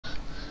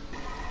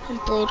I'm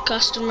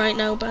broadcasting right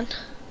now, Ben.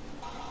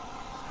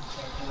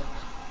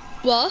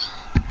 What?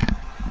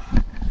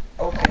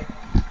 Okay.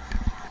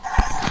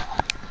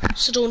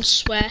 So don't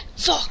swear.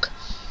 Fuck!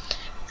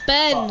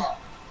 Ben! Fuck.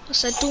 I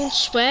said don't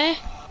swear.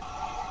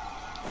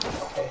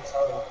 Okay,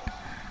 sorry.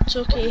 It's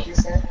What okay. did you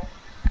say?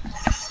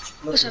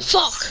 I said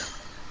fuck!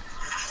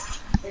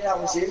 Yeah, that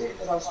was you,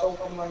 because I was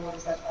talking when you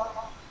said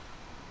fuck.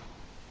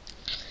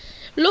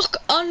 Look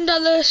under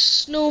the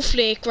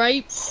snowflake,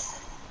 right?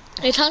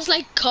 It has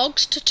like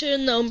cogs to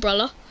turn the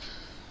umbrella.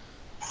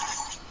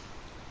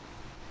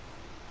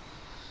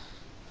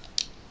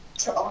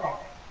 Turn on it.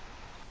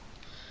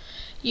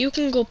 You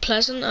can go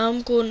Pleasant,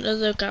 I'm going to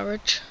the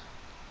garage.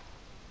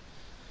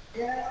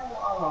 Yeah,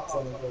 I'm not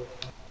going to go.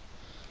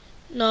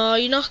 No,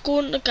 you're not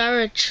going to the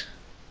garage.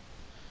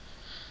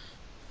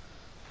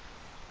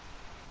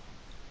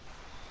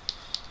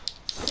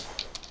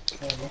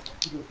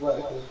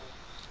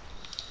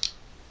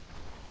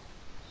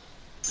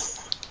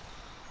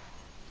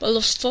 Well,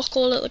 there's fuck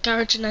all at the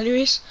garage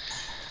anyways.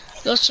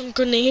 Got some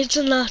grenades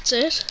and that's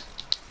it.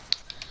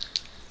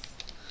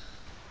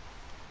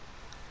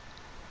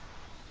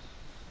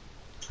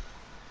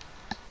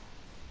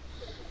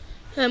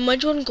 Where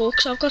do you want to go?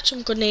 Because I've got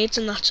some grenades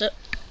and that's it.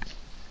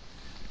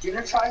 Do you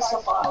want to try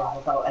survive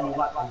without any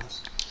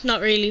weapons?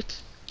 Not really.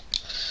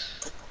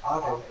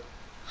 I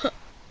do.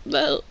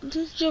 Well,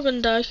 you're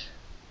gonna die.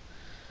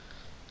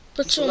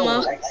 But so am I.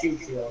 Like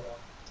CTO.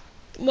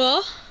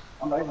 What?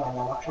 I'm not even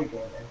I'm actually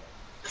doing it.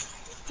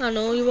 I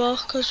know you are,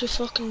 because you're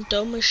fucking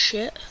dumb as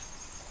shit.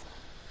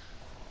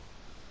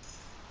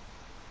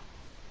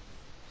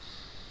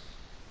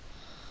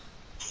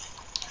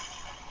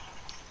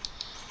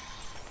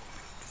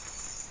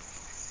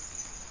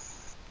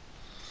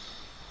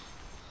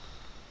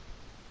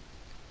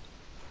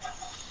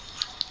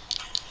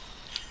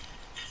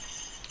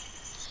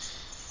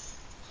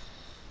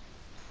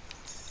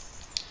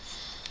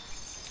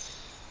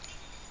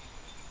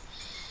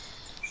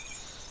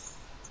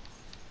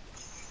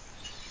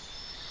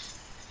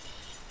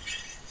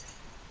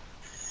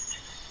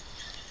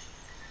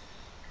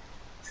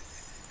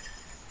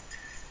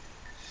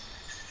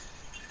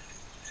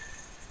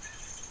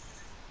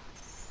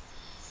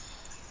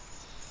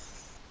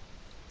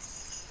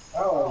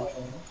 Oh,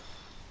 okay.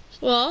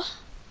 What?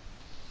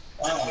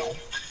 Oh.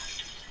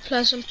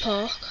 Pleasant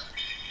Park.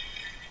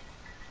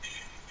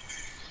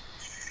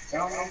 You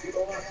know how many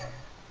people work?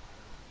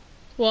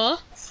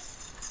 What?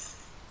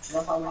 You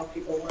know how many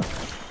people work?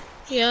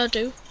 Yeah, I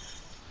do.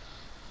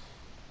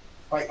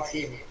 Quite a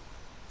few.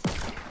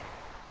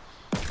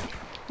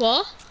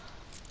 What?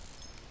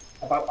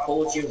 About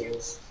 4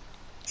 joules.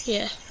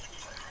 Yeah.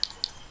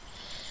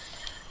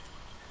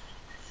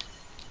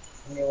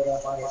 And you're there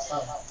by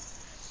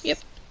yourself. Yep.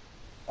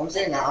 I'm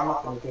saying that I'm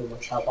not going to do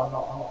much help. I'm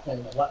not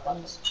playing the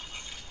weapons.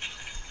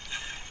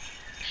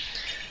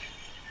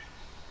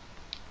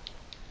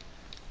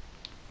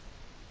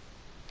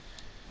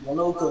 Well,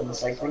 no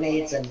guns, like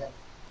grenades and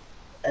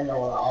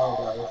all that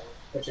all right,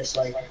 but just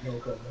like no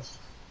guns.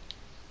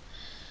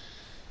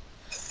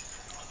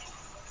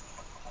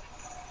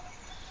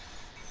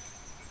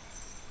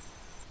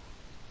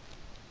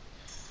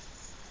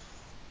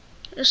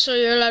 So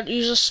you're allowed to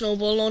use a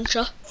snowball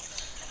launcher.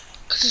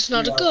 Because it's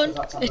not a gun,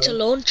 it's a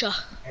launcher.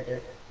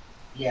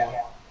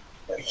 Yeah,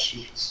 but it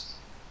shoots.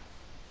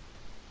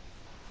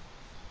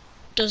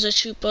 Does it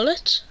shoot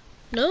bullets?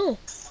 No.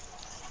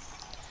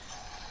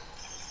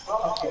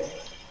 Oh, okay.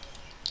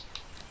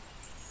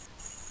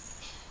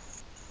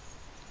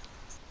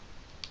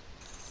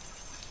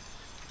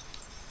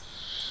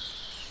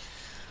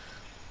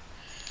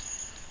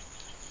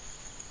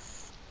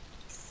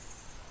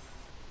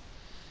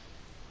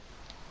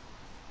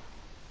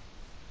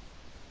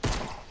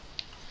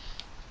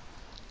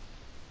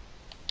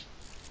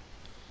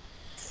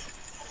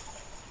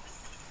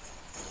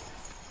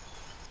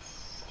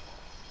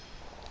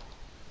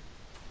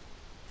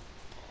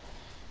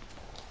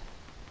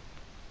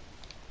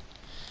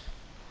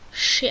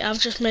 Shit, I've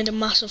just made a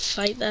massive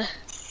fight there.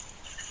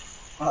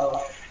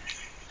 Oh.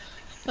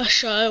 I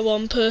shot at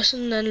one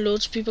person and then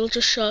loads of people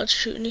just started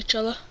shooting each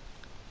other.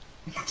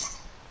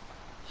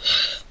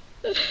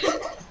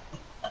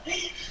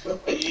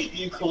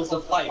 You caused a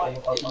fight with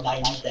about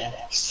 9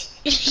 deaths.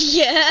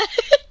 Yeah,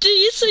 do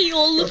you see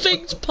all the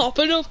things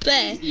popping up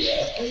there?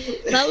 Yeah.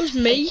 That was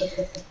me.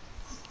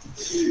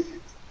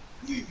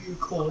 You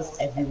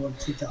caused everyone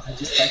to die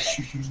just by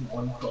shooting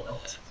one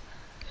bullet.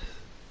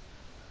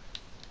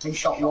 They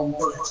shot one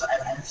bullet so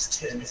everyone's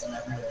turns and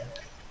everywhere.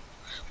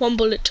 One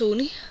bullet,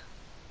 Tony.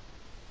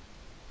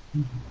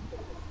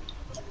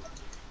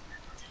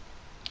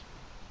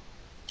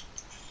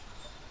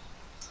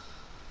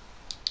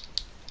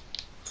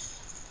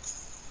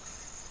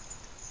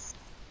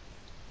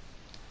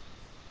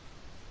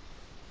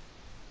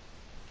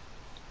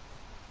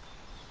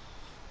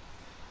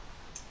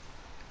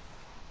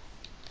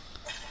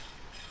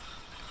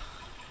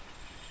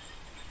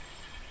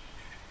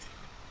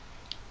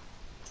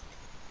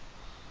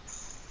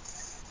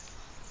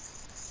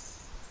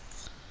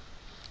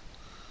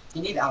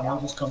 You need ammo,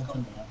 just come to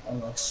me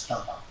and let's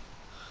start.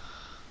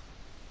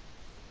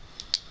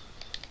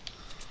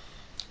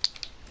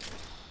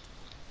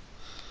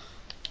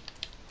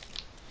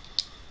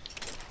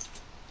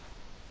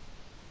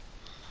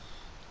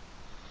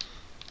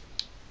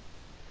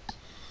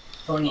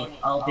 Tony,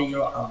 I'll be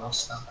your ammo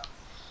stack.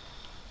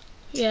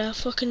 Yeah, I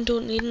fucking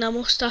don't need an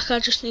ammo stack, I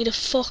just need a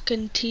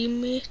fucking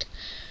teammate.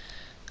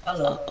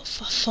 Hello. Oh,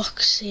 for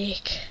fuck's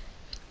sake.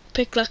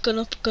 Pick that gun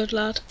up, good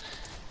lad.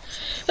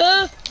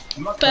 Ah!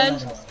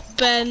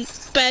 Ben,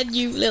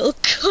 you little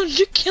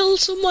cunt, kill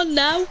someone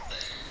now.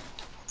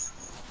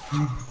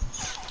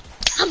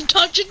 I'm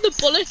dodging the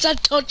bullets, I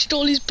dodged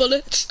all his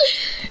bullets.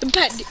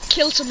 Ben,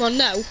 kill someone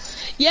now.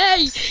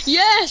 Yay!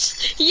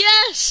 Yes!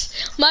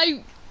 Yes!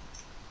 My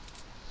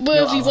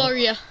worthy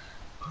warrior.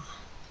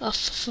 Oh,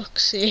 for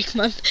fuck's sake,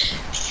 man.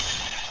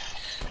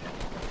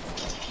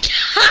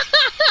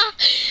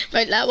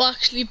 Right, let's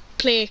actually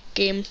play a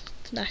game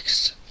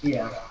next.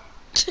 Yeah.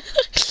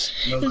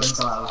 No guns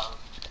allowed.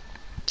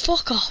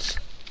 Fuck off.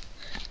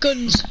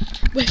 Guns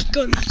with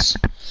guns.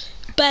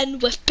 Ben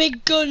with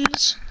big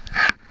guns.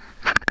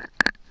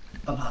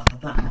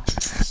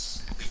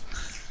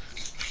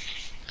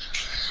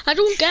 I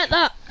don't get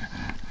that.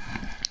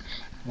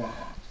 What?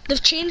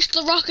 They've changed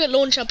the rocket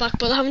launcher back,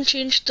 but they haven't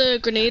changed the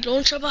grenade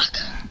launcher back.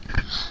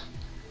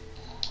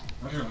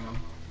 I don't know.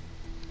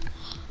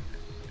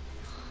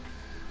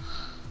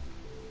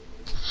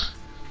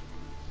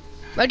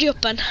 Ready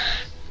up, Ben.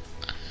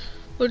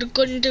 We're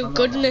going to do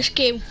good in this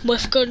game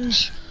with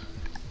guns.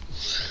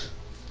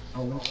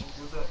 Oh,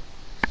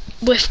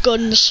 With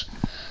guns.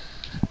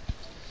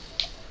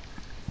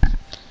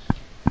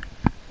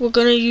 We're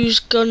gonna use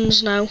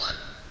guns now.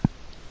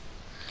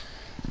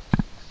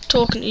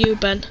 Talking to you,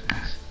 Ben.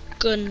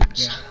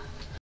 Guns. yeah.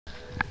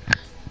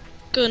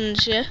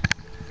 Guns, yeah?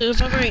 You're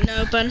right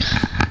now, Ben.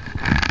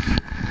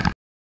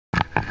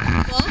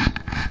 What?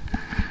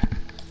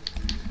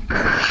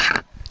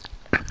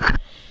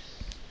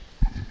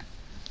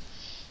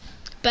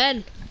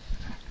 Ben.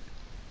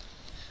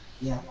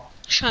 Yeah.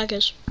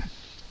 Shaggers.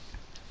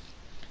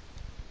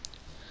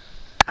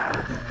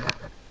 Okay.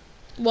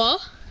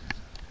 What?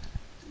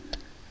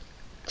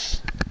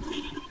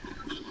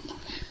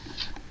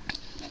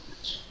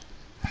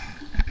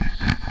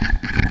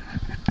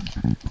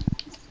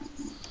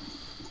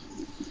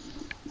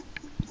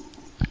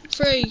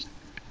 Three,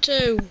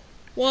 2,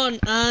 1,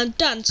 and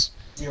dance.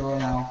 0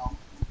 now.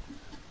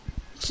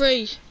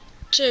 3,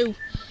 2,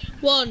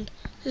 1,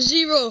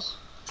 0.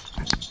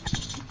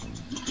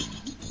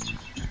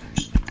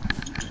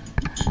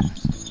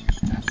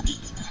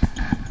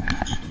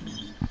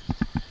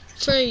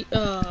 Three,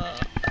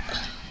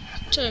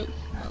 2.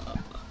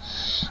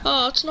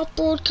 Oh, it's not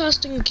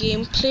broadcasting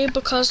gameplay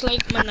because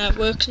like my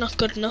network's not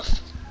good enough.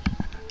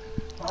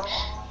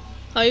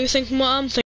 Are you thinking what I'm thinking?